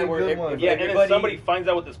was a a plan really where good if, one. if Yeah, and then everybody, somebody finds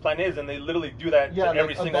out what this plan is, and they literally do that Yeah, to like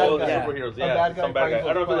every a single bad guy. superheroes. A Yeah, bad guy some bad guy. finds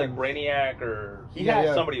I don't know if those it was like Brainiac or he Yeah, had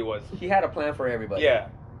yeah. somebody it was. he had a plan for everybody. Yeah,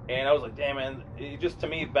 and I was like, damn man, it just to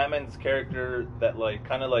me, Batman's character that like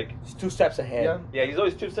kind of like He's 2 steps ahead. Yeah. yeah, he's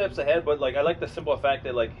always 2 steps ahead, but like I like the simple fact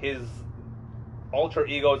that like his alter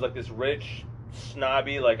ego is like this rich,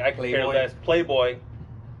 snobby, like I can care Playboy. less playboy,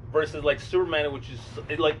 versus like Superman, which is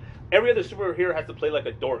like every other superhero has to play like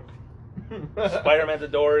a dork. Spider-Man's a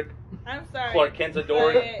dork. I'm sorry. Clark Kent's a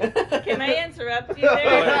dork. but can I interrupt you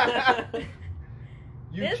there?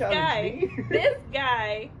 You This challenged guy, me. this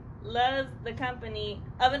guy loves the company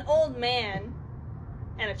of an old man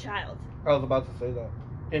and a child I was about to say that.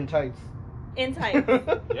 In tights. in tights.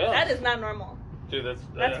 Yeah. That is not normal. Dude, That's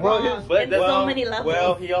Well, wrong. his- but in that's- so many levels.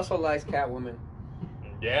 Well, he also likes Catwoman.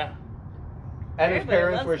 yeah. And his Everybody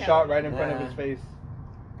parents loves were Catwoman. shot right in front of Nah. his face.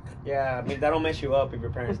 Yeah, I mean that'll mess you up if your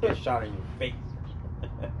parents get shot in your face.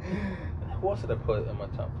 Who else did I put in my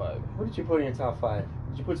top 5? What did you put in your top 5?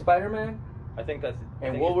 Did you put Spider-Man I think that's I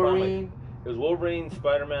and think he's probably, Wolverine? like, it was Wolverine,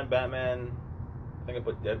 Spider-Man, Batman. I think I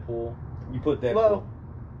put Deadpool. You put Deadpool. Well,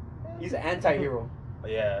 He's an anti-hero.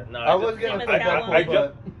 Yeah, no. I was just- gonna Same put as Catwoman.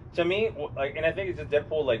 Deadpool, but to me, like, and I think it's just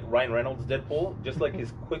Deadpool, like Ryan Reynolds Deadpool, just like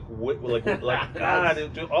his quick wit, like God,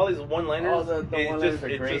 dude, all these one-liners. All the it one-liners just, are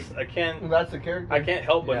it great. just, I can't that's the character.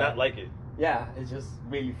 help but Yeah. not like it. Yeah, it's just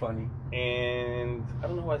really funny. And I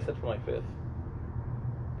don't know who I said for my 5th.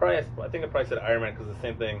 Probably, I think I probably said Iron Man because the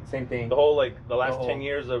same thing. Same thing. The whole like the last The whole- 10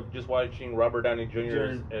 years of just watching Robert Downey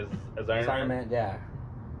Jr. as Iron Man. Yeah.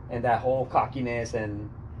 And that whole cockiness and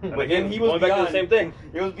And But again, then he was going back to beyond. the same thing.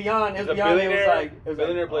 it was beyond. It He's was a beyond. It was billionaire- like it was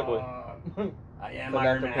billionaire like, playboy. I am So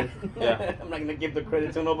Iron that's Man. okay. Yeah. I'm not gonna give the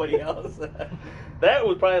credit to nobody else. That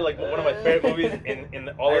was probably like one of my favorite movies in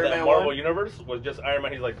all Iron of that Man Marvel 1? universe was just Iron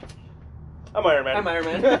Man. He's like, I'm Iron Man. I'm Iron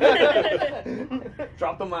Man.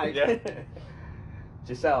 Drop the mic. Yeah.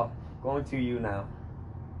 Giselle, going to you now.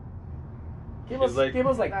 Give She's us, like- give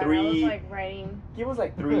us like God, I three. was like writing. Give us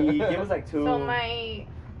like three. Give us like two. So my,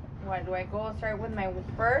 what do I go? Start with my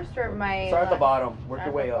first or my? Start at the last? bottom. Work Start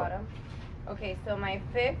your way at the up. bottom. Okay, so my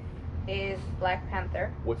 5th is Black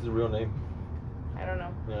Panther. What's his real name? I don't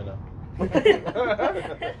know. No, no.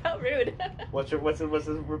 How rude. what's his?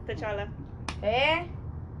 T'Challa. Eh?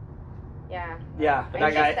 Yeah. Yeah, I that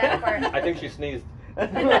missed that guy. part. I think she sneezed.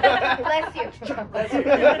 Bless you. Bless you.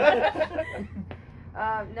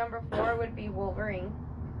 Number 4 would be Wolverine.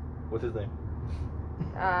 What's his name?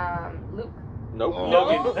 Luke. Nope. Oh.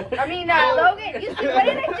 Logan. I mean, Logan. You see, what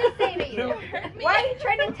did I just say to you? Luke hurt me. Why are you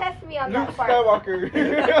trying to test me on Luke that part? Skywalker.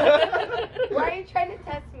 Why are you trying to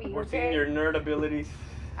test me? We're okay? seeing your nerd abilities.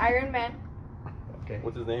 Iron Man, Okay.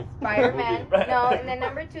 What's his name? Spider-Man. Movie. No, and then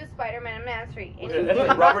number 2 is Spider-Man. I'm gonna answer you.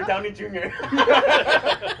 Robert Downey Jr.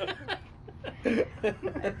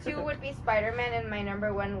 2 would be Spider-Man, and my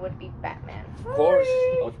number 1 would be Batman. Of course.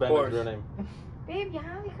 What's Of Batman's course. real name? Babe, ya,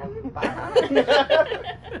 déjame en paz.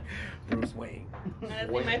 Bruce Wayne.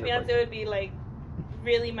 Honestly, my fiance would be like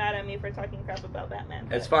really mad at me for talking crap about Batman.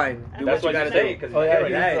 It's fine. Do That's what you what gotta say do. because Oh, yeah,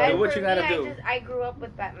 Yeah, do And what for you gotta me, do. I grew up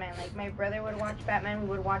with Batman. Like, my brother would watch Batman. We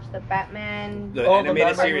would watch the Batman, The Oh, the animated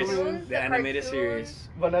Batman series. cartoons, The the animated cartoons. series.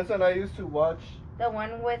 Vanessa and I used to watch. the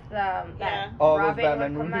one with that Yeah. All those Robin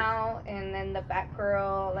Batman would come movies. out, and then the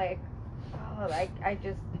Batgirl. Like, oh,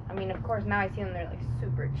 I mean, of course, now I see them, they're like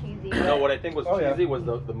super cheesy. No, but what I think was Oh, yeah. cheesy was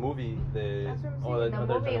the movie. That's what Oh, I'm saying. I thought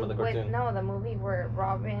they were talking about the cartoon. The movie where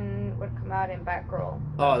Robin would come out in Batgirl.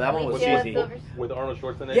 Oh, that one was Alicia cheesy. Silverstone. With Arnold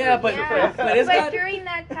Schwarzenegger. Yeah, but- Yeah, but it's got- during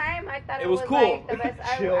that time, I thought It it was was cool. like the best.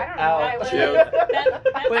 I don't know. out. I was. Chill.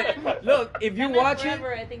 But look, if you Batman watch it,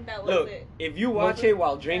 Forever, I think that was look, it. if you watch it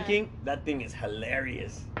while drinking, that thing is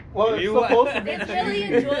hilarious. Well, If it's you wa- supposed to be It's really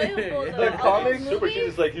cheesy. enjoyable, though. The All comics, those Super movies- cheesy.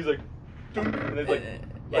 It's like he's like, and it's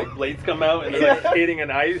like blades come out and they're like skating in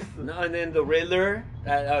ice. No, and then the Riddler,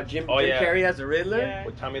 Jim Oh, yeah. Carrey as the Riddler. Yeah.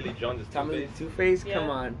 With Tommy Lee Jones as Tommy Two-Face. Two-Face, Yeah. come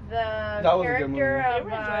on. The That was a good movie. character They of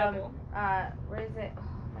were enjoyable. what is it? Oh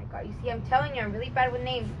my god! You see, I'm telling you, I'm really bad with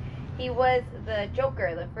names. He was the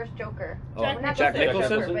Joker, the first Joker. Oh, Jack Not Jack the first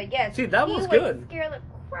Nicholson? Joker, but yes. See, that he was would good. Scare the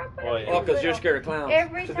crap out Oh, of me. yeah. Oh, because you're Little- scared of clowns.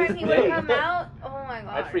 Every To time this he day. would come out, oh my god.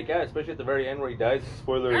 I'd freak out, especially at the very end where he dies.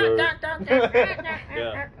 Spoiler alert.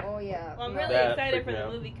 Yeah. Oh yeah. Well, I'm No. really That excited freaked for me the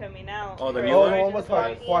out. movie coming out. Oh, the For new Oh, one? the one Just with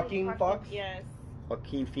Fox. Joaquin Fox? Yes.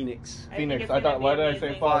 Joaquin Phoenix. I think Phoenix. it's I thought. gonna Why be did I say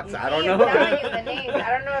amazing. Fox? I don't See, know. I'm telling you the names. I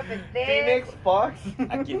don't know if it's this. Phoenix Fox.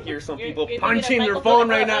 I can hear some You're- people you're thinking punching of their Michael phone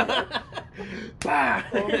Bay. right now. Bah.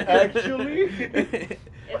 Actually?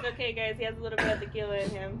 It's okay, guys. He has a little bit of tequila in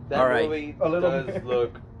him. That All right. movie A little does bit.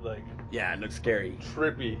 look like Yeah, it looks scary.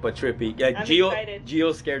 trippy. But trippy. Yeah, I'm Gio, excited.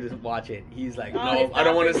 Gio's scared to watch it. He's like, Oh, no, it's I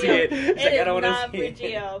don't not want to for see Gio. it. He's like, It I don't is want not to for see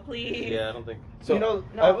it. Gio, please. Yeah, I don't think. So, you know,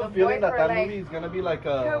 No, I have the a feeling boys that were that like- movie is gonna be like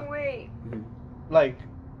Can't wait. like,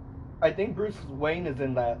 I think Bruce Wayne is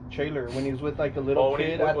in that trailer when he's with like a little Oh, when he-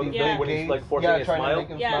 kid at when- these yeah. big when he's, gates. like, forcing yeah, a trying smile? to make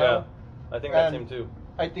him Yeah. smile. I think that's And- him too.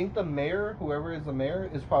 I think the mayor, whoever is the mayor,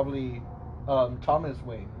 is probably Thomas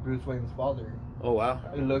Wayne, Bruce Wayne's father. oh wow.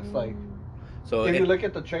 It looks like. So If it- you look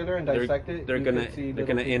at the trailer and they're, dissect it, they're you gonna can see they're little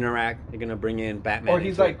gonna kids. interact. They're gonna bring in Batman. Or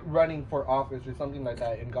he's into it. like running for office or something like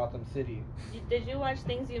that in Gotham City. Did you watch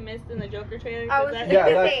Things You Missed in the Joker trailer? I Is was that- just Yeah,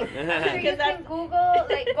 gonna that's- say, I'm sure you Because can Google,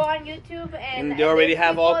 like, go on YouTube and. and they already there's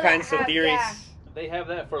have all people that kinds of have- theories. yeah. They have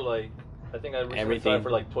that for like, I think I recently saw Everything. it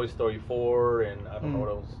for like Toy Story 4 and I don't know what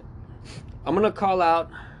else. I'm gonna call out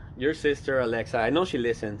your sister Alexa. I know she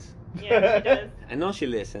listens. Yeah, she does. I know she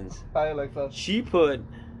listens. Hi, Alexa. She put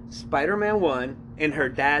Spider-Man 1 and her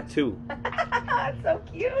dad 2. That's so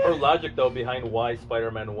cute. Her logic though behind why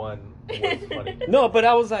Spider-Man 1 was funny. No, but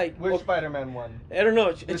I was like, Which well, Spider-Man one? I don't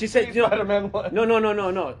know. And she said, you know, Spider-Man one. no.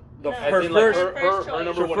 The No. her As in, like, first, her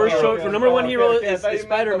number her one first hero. choice, her number one hero okay, I is thought you meant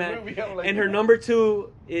the Spider-Man, movie. I'm like, and her number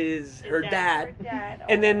 2 is her His dad. Dad.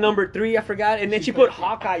 And then Oh. number 3, I forgot. And then she put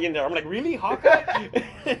Hawkeye in there. I'm like, really, Hawkeye?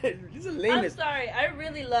 He's the I'm lamest. sorry. I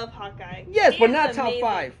really love Hawkeye. Yes, He but is not top amazing.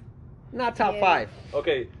 5. Not top Yeah. 5.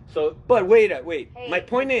 Okay, so But wait. Hey, My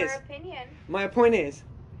point it's is, her opinion.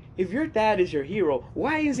 if your dad is your hero,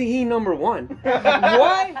 why isn't he number 1?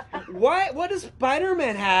 Why? What does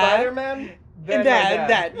Spider-Man have? Spider-Man. And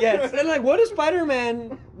that, yes. And like, what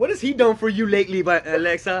has he done for you lately,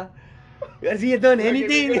 Alexa? Has he done Like, if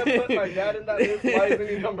anything? you're gonna put my dad in that list, why isn't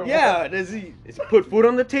he number Yeah, one? does he put food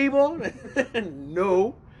on the table?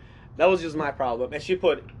 No. That was just my problem. And she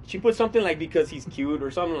put something like because he's cute or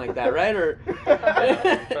something like that, right? Or I'm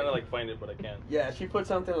trying to like find it, but I can't. yeah, she put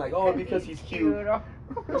something like, oh, because he's cute. Or-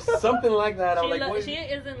 Or something like that. I was She, like, what? she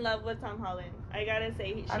is in love with Tom Holland. I gotta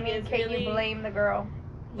say, she I mean, is can really. you blame the girl?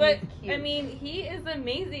 But He's cute. I mean, he is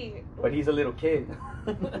amazing. But he's a little kid.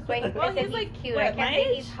 That's why Well, I said he's like, cute. what, I can't my say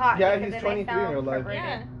age? he's hot. Yeah, because he's then I 23 in sound real life. perverted.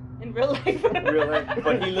 Yeah, in real life. Real life.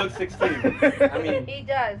 But he looks 16. I mean, He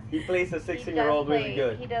does. he plays a He 16-year-old does really play-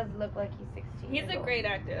 good. He does look like he's 16. He's a years old. great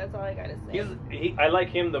actor. That's all I gotta say. I like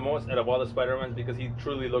him the most out of all the Spider-Mans because he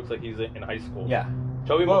truly looks like he's in high school. Yeah.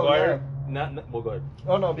 Tobey Well, Maguire, not well, go ahead.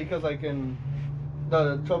 Oh no, because like in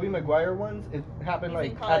the Tobey Maguire ones, it happened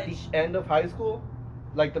He's in like at the college. end of high school,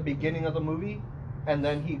 like the beginning of the movie, and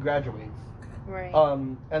then he graduates. Right.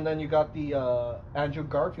 And then you got the Andrew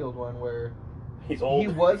Garfield one where He's old. he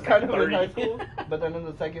was kind of in 30. high school, but then in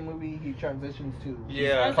the second movie he transitions to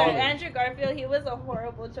Yeah. I'm sorry, college. Andrew Garfield. He was a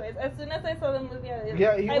horrible choice. As soon as I saw the movie,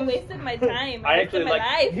 Yeah, he I was- wasted my time. I I actually wasted my like-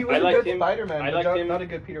 life. He was I a liked good him- Spider-Man, I but liked not, him- not a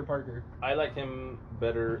good Peter Parker. I liked him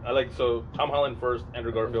better. So Tom Holland first,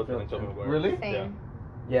 Andrew Garfield, and then Tobey Maguire. Really? Same. Yeah.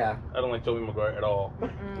 Yeah. I don't like Tobey Maguire at all.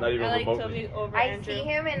 Mm-mm. Not even I like remotely. Toby over I Andrew. see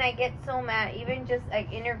him and I get so mad. Even just like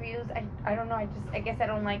interviews, I don't know. I guess I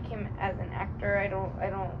don't like him as an actor. I don't.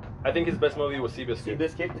 I think his best movie was See Seabiscuit.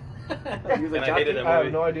 this kid? He's a And I hated jockey. him. I have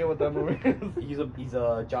movie. no idea what that movie is. He's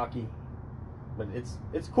a jockey. But it's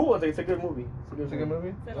cool. It's a good movie. It's a good movie.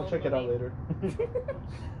 It's an I'll old check it out movie. later.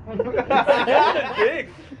 Dick.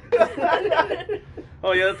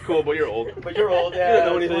 Oh yeah, that's cool, but you're old. But you're old, You yeah. don't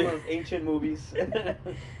know It's one anything. of those ancient movies.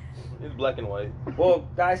 It's black and white. Well,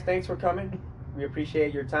 guys, thanks for coming. We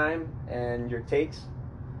appreciate your time and your takes.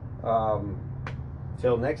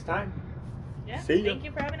 Till next time. Yeah. See ya. Thank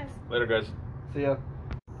you for having us. Later, guys. See ya.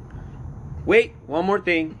 Wait, one more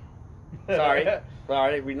thing.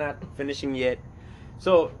 Sorry, we're not finishing yet.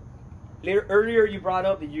 So, earlier you brought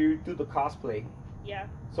up that you do the cosplay. Yeah.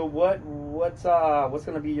 So what's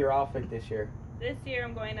gonna be your outfit this year? This year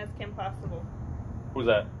I'm going as Kim Possible. Who's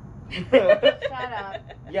that? Shut up.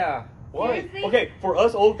 Yeah. Seriously? Okay, for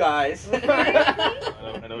us old guys.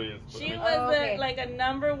 I know he is. but- She was okay. like a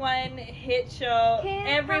 #1 hit show. Kim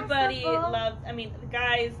Everybody Possible. loved. I mean,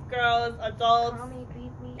 guys, girls, adults. Call me,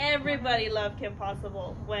 beat me. Everybody loved Kim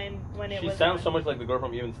Possible when it She was. sounds on. so much like the girl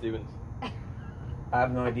from Even Stevens. I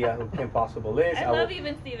have no idea who Kim Possible is. I love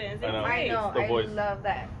Even Stevens. It's I know. I great. know. the I voice. love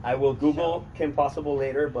that. I will Google Kim Possible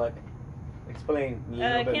later, but explain a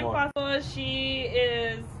little bit Kim more. Possible, she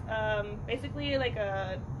is basically like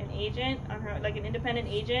an agent on her, like an independent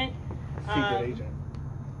agent. Secret agent.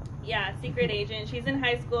 Yeah, secret agent. She's in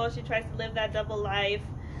high school. She tries to live that double life.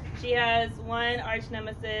 She has one arch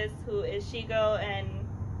nemesis who is Shigo, and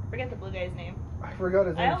I forget the blue guy's name. I forgot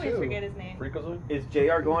his name I always too. forget his name. Freakazoid? Is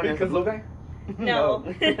JR going as the blue guy? No.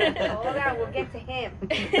 Hold on, we'll get to him.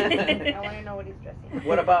 I want to know what he's dressing.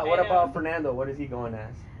 What about I know. Fernando? What is he going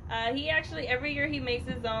as? He actually, every year he makes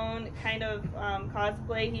his own kind of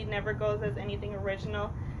cosplay. He never goes as anything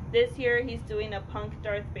original. This year he's doing a punk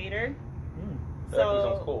Darth Vader. That actually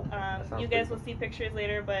sounds cool. sounds You pretty guys will cool. see pictures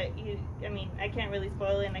later, but I can't really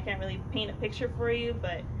spoil it and I can't really paint a picture for you,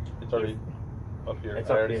 but It's already up here. It's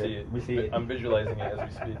I up already here. see it. We see it. I'm visualizing it as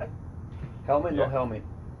we speak. Helmet, no Yeah. helmet.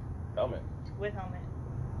 Helmet. with helmet.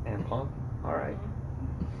 And punk. All right.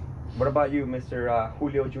 What about you, Mr.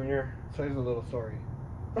 Julio Jr.? So here's a little story.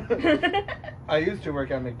 I used to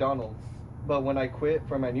work at McDonald's, but when I quit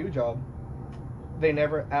for my new job, they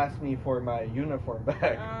never asked me for my uniform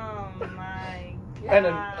back. Oh my god. And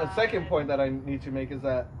a second point that I need to make is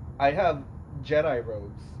that I have Jedi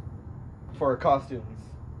robes for costumes.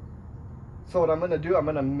 So what I'm gonna do, I'm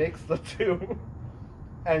gonna mix the two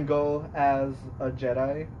and go as a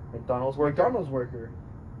Jedi McDonald's worker? McDonald's worker.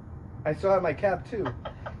 I still have my cap too.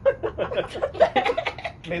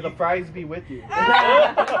 May the fries be with you.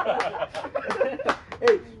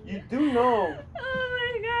 Hey, you do know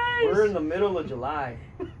Oh my gosh. we're in the middle of July.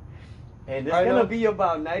 And it's I going to know. be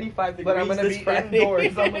about 95 degrees But I'm gonna this be Friday.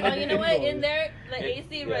 indoors. I'm gonna Well, you know what? In indoors. there, the It-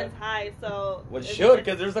 AC yeah. runs high, so. Well, it it's- should,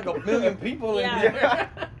 because there's like a million people in Yeah. here.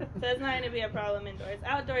 So it's not going to be a problem indoors.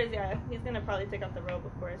 Outdoors, yeah, he's going to probably take off the robe,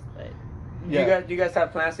 of course, but. Yeah. Do you guys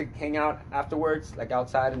have plans to hang out afterwards, like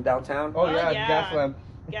outside in downtown? Oh Oh, yeah, yeah. gas lamp,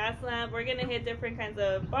 Gas lamp. We're gonna hit different kinds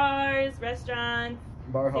of bars, restaurants.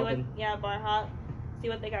 bar See what, hopping. yeah, bar hop. See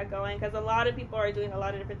what they got going, because a lot of people are doing a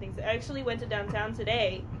lot of different things. I actually went to downtown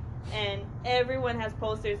today, and everyone has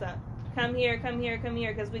posters up. Come here, come here, come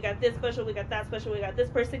here, because we got this special, we got that special, we got this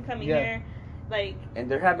person coming Yeah. here. Like, And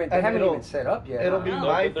they haven't And it'll- even set up yet. it'll huh? be No,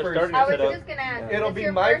 my but they're first. starting I to was set up. just gonna ask. It'll is be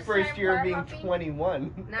your my first first time year bar being hopping?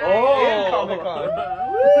 21. Nice. In Comic-Con.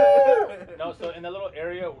 No, so in that little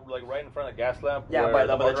area, like right in front of the gas lamp. Yeah, where by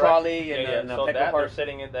the Hard Rock- trolley and yeah, the so Petco that Park. they're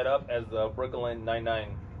setting that up as the Brooklyn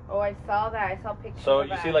Nine-Nine. Oh, I saw that. I saw pictures. So of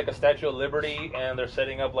you that. see like a Statue of Liberty, and they're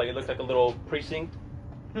setting up like it looks like a little precinct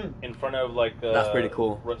in front of like. That's pretty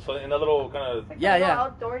cool. So in that little kind of. It's like Yeah, a little yeah.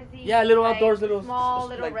 outdoorsy. Yeah, little like, outdoors, little small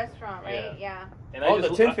little like- restaurant, right? Yeah. And Oh, the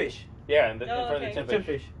just- tin fish. Yeah, in Oh, front okay. of the tin Tin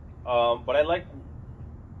fish. fish. But I like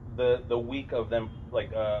the week of them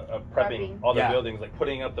like prepping Prepping. all the Yeah. buildings, like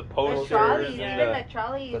putting up the The posters. trolleys, yeah. even and the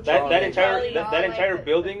trolley. The that trolley. entire trolley, that, all, that like, entire the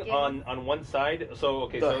building gimmicks. on one side. So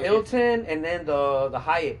okay, The so it's- Hilton and then the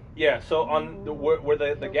Hyatt. yeah, so on the, where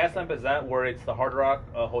the gas lamp is at, where it's the Hard Rock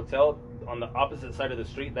Hotel, on the opposite side of the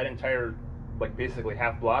street, that entire like basically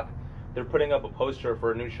half block, they're putting up a poster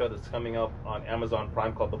for a new show that's coming up on Amazon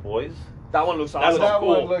Prime called The Boys. That one looks That awesome. looks That cool.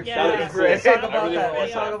 one looks Yeah. really Let's great. Let's talk I about really that. want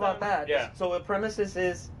Let's it. talk about that. Yeah. So the premises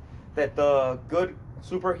is that the good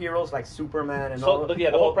superheroes like Superman and So, all. yeah,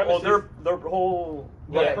 the whole premise their whole.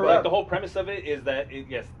 Yeah, corrupt. like the whole premise of it is that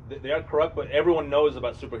yes, they are corrupt, but everyone knows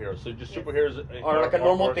about superheroes. So just Yes. superheroes Are like a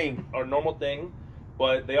normal thing. Are a normal thing,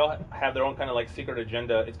 but they all have their own kind of like secret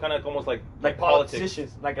agenda. It's kind of almost like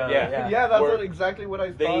politicians, politics. like a Yeah. Yeah, that's Where exactly what I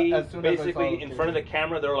thought They as soon as I saw basically it. in front of the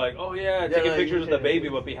camera, they're like, "Oh yeah, Yeah, taking like, pictures of the yeah. baby,"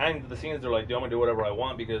 but behind the scenes, they're like, "Dude, I'm gonna do whatever I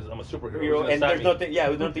want because I'm a superhero." Who's hero, gonna and stop there's me? nothing. Yeah,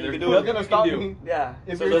 there's nothing you There's can do. Who's nothing gonna you stop can do. me? Yeah.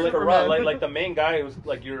 If So you're like, Superman. like the main guy was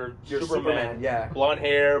like your You're Superman, yeah. blonde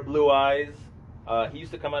hair, blue eyes. He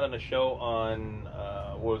used to come out on a show on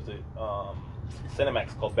what was it?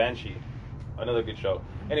 Cinemax called Banshee, another good show.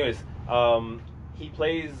 Anyways, he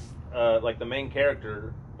plays like the main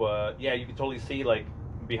character, but yeah, you can totally see like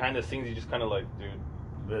behind the scenes, he's just kind of like, dude,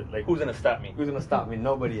 like Who's gonna stop me? who's gonna stop me?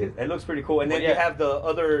 Nobody is. It looks pretty cool. And then Well, you yeah. have the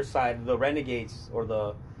other side, the renegades or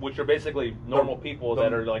the. Which are basically normal people the-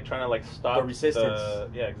 that are like trying to like stop the resistance.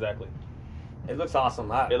 Yeah, exactly. It looks awesome.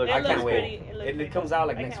 It looks I pretty can't cool. wait. It looks It pretty comes cool. out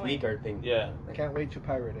like I next can't week, wait. I think. Yeah. I can't wait to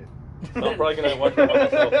pirate it. So I'm probably gonna watch it by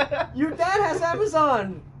myself. Your dad has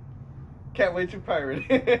Amazon. Can't wait to pirate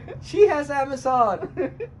it. She has Amazon.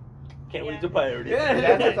 Can't Yeah. wait to pirate it. Yeah.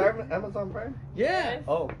 Dad has Amazon Prime? Yeah.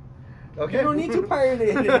 Oh. Okay. You don't need to pirate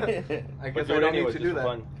it. I But guess do I it don't need anyways, to just do for that.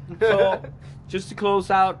 fun. So, just to close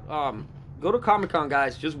out, go to Comic-Con,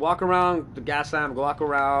 guys. Just walk around the gas lamp, go walk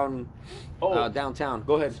around downtown.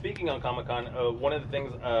 Go ahead. Speaking on Comic-Con, one of the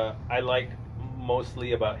things I like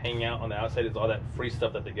mostly about hanging out on the outside is all that free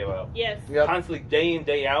stuff that they give out. Yes. Yep. Constantly, day in,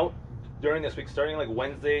 day out, during this week, starting like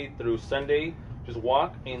Wednesday through Sunday, just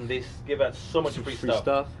walk and they give out so much free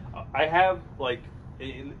stuff. I have like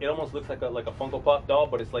it almost looks like a Funko Pop doll,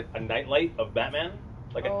 but it's like a nightlight of Batman,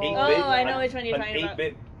 like an Oh. 8-bit. Oh, I know which one you're an talking about.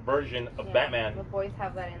 8-bit version of Yeah, Batman. The boys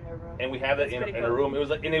have that in their room. And we have that That's in pretty a cool. room. It was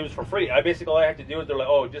like, and it was for free. I basically all I had to do is they're like,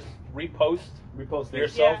 oh, just repost Repost it.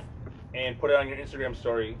 yourself and put it on your Instagram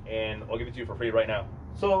story, and I'll give it to you for free right now.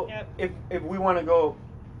 So, Yep. if we want to go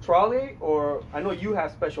trolley, or I know you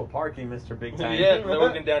have special parking, Mr. Big Time. Yeah, 'cause I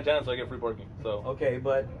work in downtown, so I get free parking. So Okay,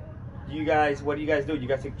 but you guys, what do you guys do? You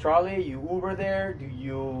guys take trolley? You Uber there? Do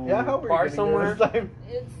you Yeah, how are we park getting somewhere? there this time?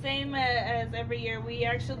 It's same as every year. We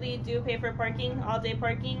actually do pay for parking, all day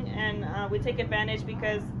parking, and we take advantage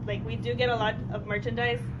because like we do get a lot of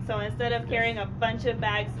merchandise. So instead of carrying a bunch of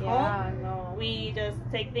bags home, Yeah, no. we just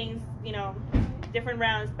take things, different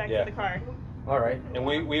rounds back Yeah. to the car. All right. and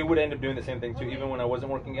we would end up doing the same thing too. Even when I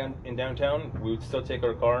wasn't working in downtown, we would still take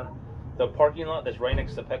our car. The parking lot that's right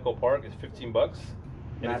next to Petco Park is $15.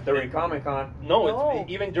 And Not it's- during Comic-Con. No, No.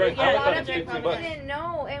 it's even during Yeah, Comic Con a lot it's of during $15. Comic-Con. I didn't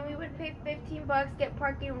know, and we would pay $15, get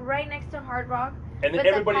parking right next to Hard Rock. And then But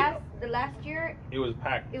everybody, the last year, it was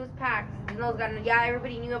packed. it was packed. And those guys, yeah,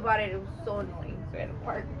 everybody knew about it. It was so annoying. So we had to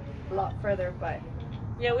park a lot further, but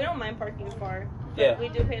Yeah, we don't mind parking far. But Yeah. we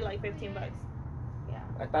do pay like $15.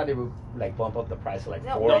 I thought they would like bump up the price to like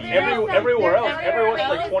No, 40. No, well, there are some- everywhere else, there are everyone's like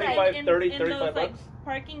like Those, 25, in 30, those, 35 like, bucks.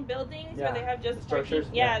 parking buildings Yeah. where they have just Structures,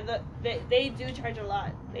 parking. Yeah, they do charge a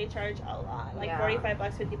lot. They charge a lot, like Yeah.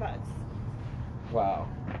 $45, $50. Wow,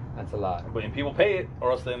 that's a lot. But and people pay it,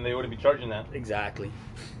 or else then they wouldn't be charging that. Exactly.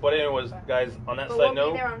 But anyways, guys, on that but side we'll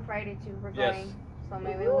note, be there on Friday too. We're Yes. going, so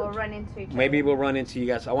maybe we'll run into each other. Maybe we'll run into you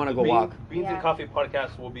guys. I want to go walk. Beans Yeah. and Coffee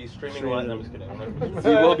podcast will be streaming live. No, I'm just kidding.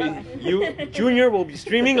 You will be. You, Junior, will be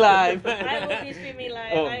streaming live. I will be streaming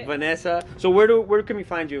live. Oh, Vanessa. So where can we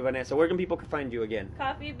find you, Vanessa? Where can people find you again?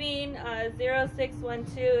 Coffee Bean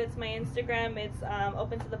 0612. It's my Instagram. It's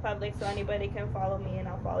open to the public, so anybody can follow me, and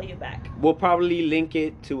I'll follow you back. We'll probably link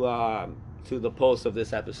it to the post of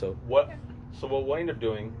this episode. So what we'll end up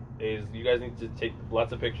doing is you guys need to take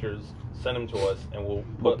lots of pictures, send them to us, and we'll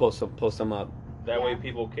We'll put, post them up. that way Yeah.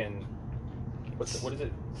 people can. What is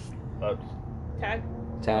it? Tag.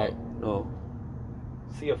 Tag. No.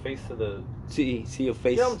 See a face to the. See your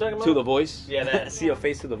face You know what I'm talking to about? the voice. Yeah, that. See your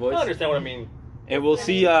face to the I voice. understand what I mean. And we'll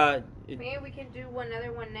see Maybe we can do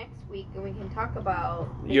another one next week, and we can talk about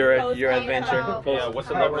your Post adventure. about- Yeah, what's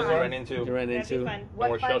the numbers you ran into? You ran That'd be into. fun. we're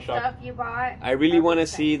what fun shell-shocked. stuff you bought. I really want to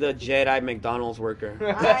see the Jedi McDonald's worker.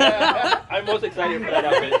 I'm most excited for that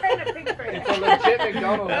outfit. Trying to picture it. It's a legit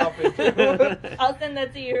McDonald's outfit. I'll send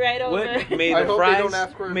that to you right over. What? May I the hope they fries. don't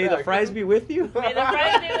ask for it May the back. fries be with you. May the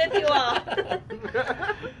fries be with you all.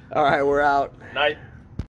 All right, we're out. Night.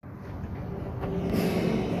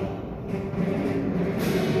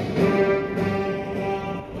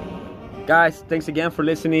 Guys, thanks again for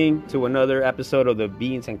listening to another episode of the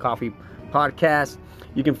Beans and Coffee podcast.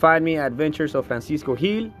 You can find me at Adventures of Francisco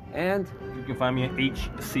Gil, and You can find me at H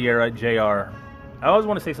Sierra JR. I always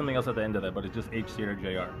want to say something else at the end of that, but it's just H Sierra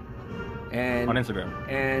JR on Instagram.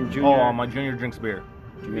 and Junior. Oh, my junior drinks beer.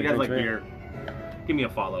 Junior If you guys like drinks beer, give me a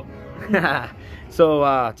follow.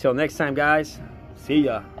 So till next time, guys. See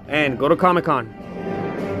ya, and go to Comic-Con.